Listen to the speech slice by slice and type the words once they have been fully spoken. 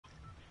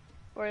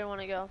Where do you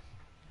want to go?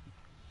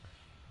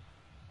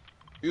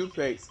 You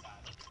pick.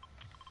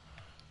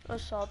 Oh,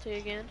 salty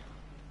again.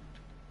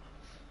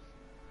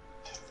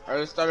 I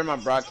just started my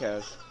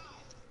broadcast.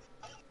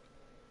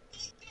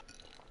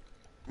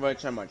 I'm gonna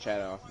turn my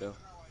chat off though.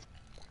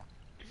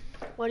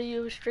 What do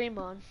you stream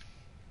on?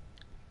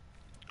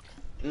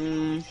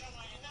 I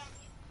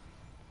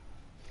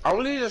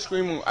really just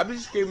screaming. I be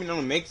screaming on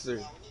the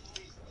mixer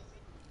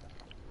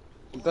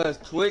because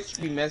Twitch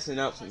be messing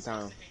up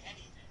sometimes.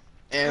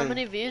 How And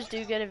many views do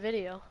you get a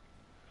video?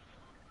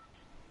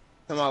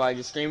 talking about like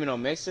just screaming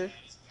on mixer.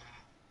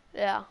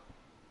 Yeah.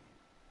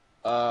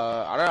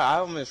 I don't. I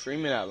haven't been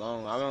streaming that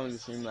long. I've only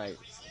streamed like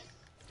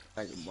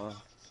a month.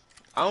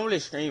 I don't really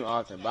stream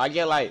often, but I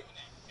get like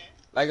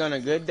on a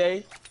good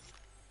day,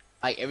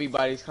 like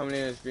everybody's coming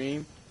in to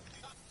stream.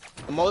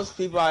 The most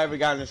people I ever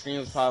got in the stream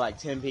was probably like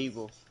 10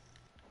 people,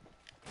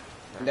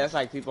 and that's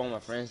like people on my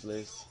friends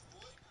list.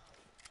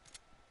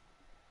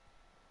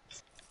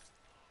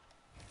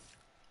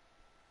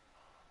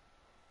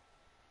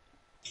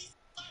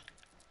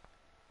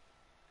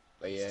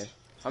 But yeah,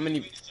 how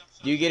many?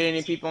 Do you get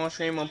any people on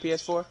stream on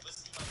PS4?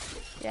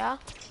 Yeah.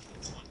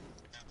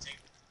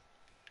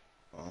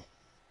 Oh.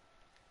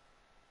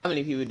 How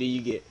many people do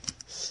you get?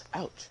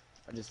 Ouch!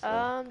 I just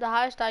fell. The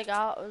highest I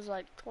got was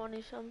like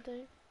 20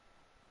 something.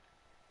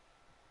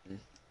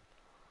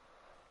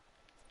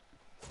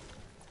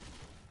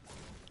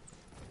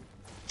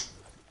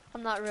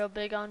 I'm not real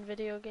big on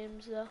video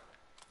games though.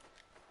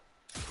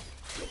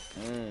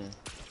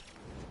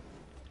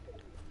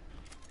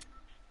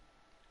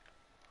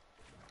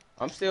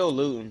 I'm still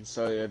looting,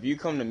 so if you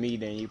come to me,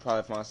 then you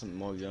probably find some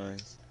more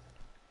guns.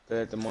 But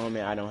at the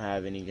moment, I don't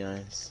have any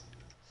guns.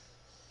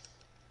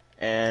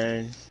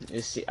 And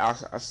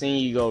I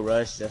seen you go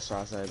rush. That's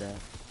why I said that.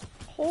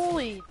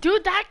 Holy,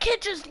 dude, that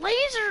kid just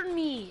lasered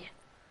me.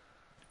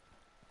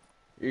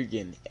 You're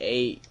getting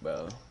 8,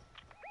 bro.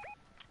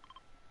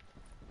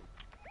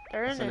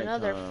 They're in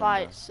another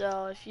fight,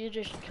 so if you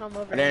just come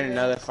over They're here. in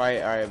another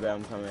fight? Alright, but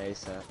I'm coming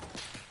ASAP.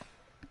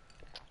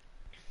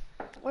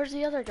 Where's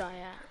the other guy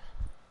at?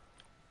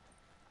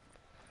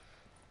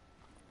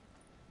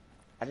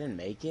 I didn't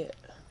make it.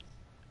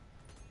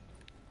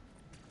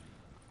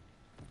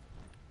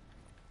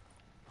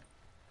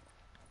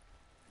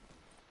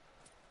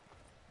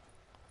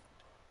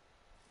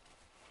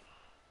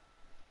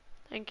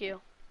 Thank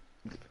you.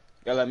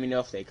 Y'all let me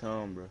know if they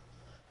come, bro.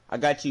 I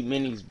got you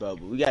minis, bro,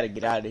 but we gotta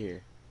get out of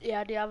here.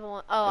 Yeah, do you have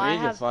one? Oh, I I need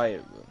to have.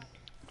 fight, bro.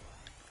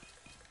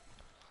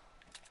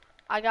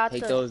 I got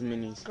Take the those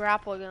minis.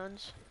 grapple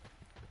guns.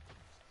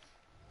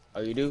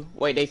 Oh, you do?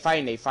 Wait, they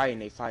fighting. I'm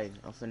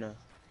finna.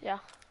 Yeah.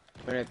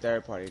 I'm finna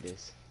third party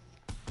this.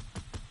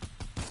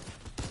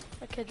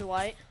 That kid's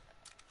white.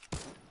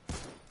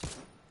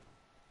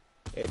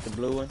 Hit the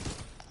blue one.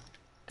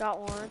 Got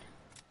one.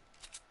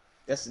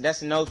 That's a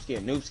noob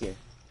skin.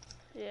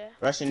 Yeah.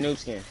 Russian noob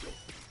skin.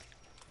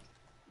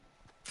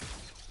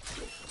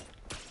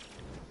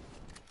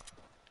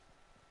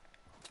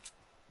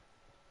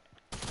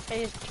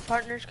 Hey, his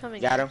partner's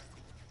coming. Got him.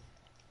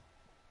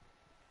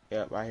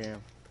 Yep, I hear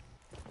him.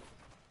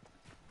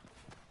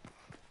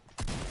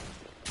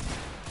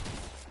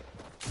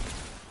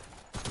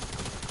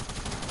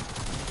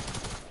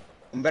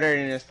 I'm better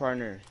than his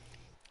partner.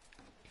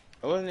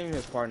 I wasn't even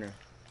his partner.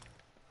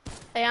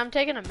 Hey, I'm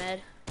taking a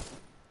med.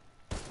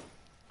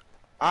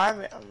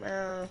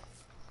 Man.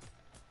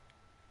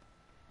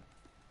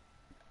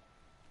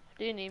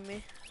 Do you need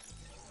me?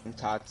 I'm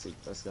toxic.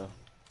 Let's go.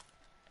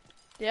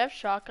 Do you have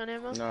shotgun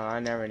ammo? No, I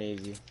never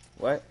need you.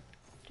 What?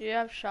 Do you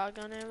have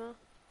shotgun ammo?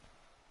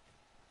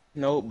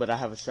 No, but I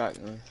have a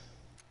shotgun.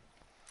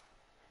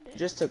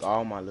 Just took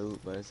all my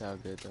loot, but it's all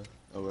good though.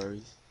 No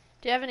worries.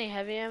 Do you have any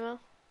heavy ammo?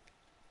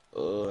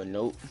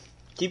 Nope.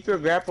 Keep your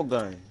grapple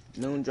gun.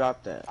 Don't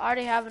drop that. I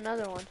already have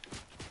another one.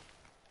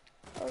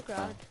 Oh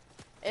god.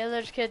 Hey,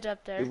 there's kids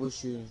up there. People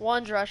shooting.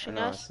 One's rushing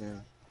us.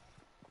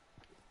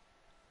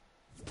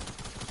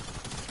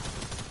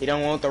 He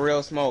don't want the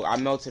real smoke. I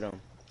melted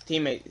him.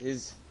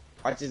 Teammate,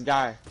 watch this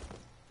guy.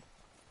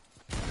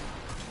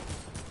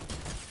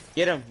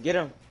 Get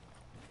him.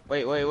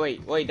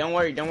 Wait. Don't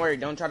worry.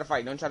 Don't try to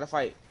fight.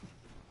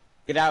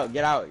 Get out. You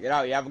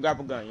have a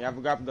grapple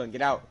gun.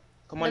 Get out.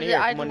 Come on here.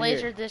 I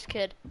lasered this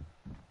kid.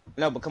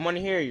 No, but come on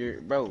here.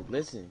 Bro,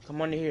 listen.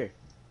 Come on here.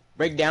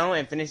 Break down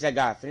and finish that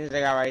guy.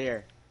 Right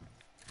here.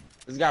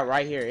 This guy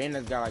right here. And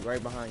this guy like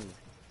right behind you.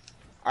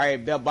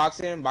 Alright, Bill,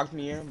 box me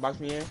in.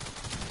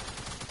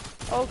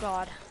 Oh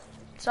god.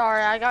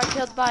 Sorry, I got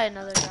killed by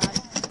another guy.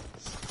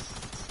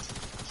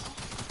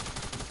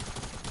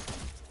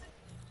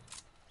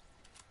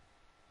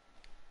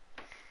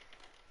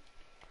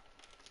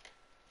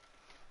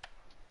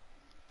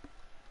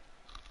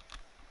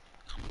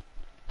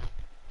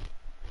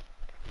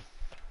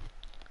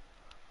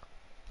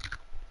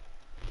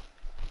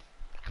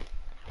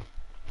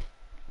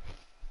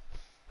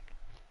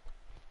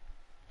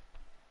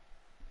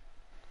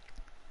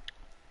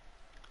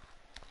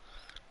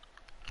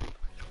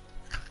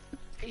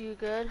 You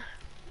good?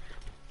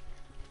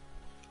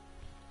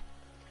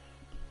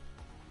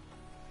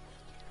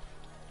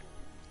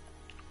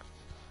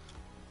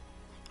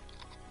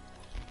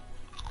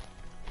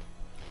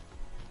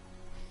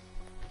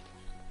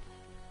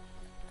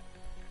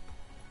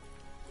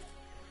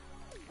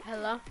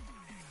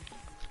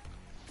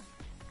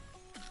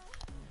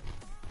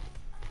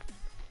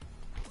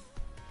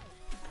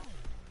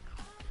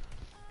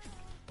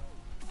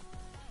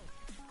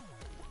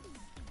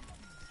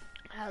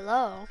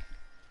 Hello.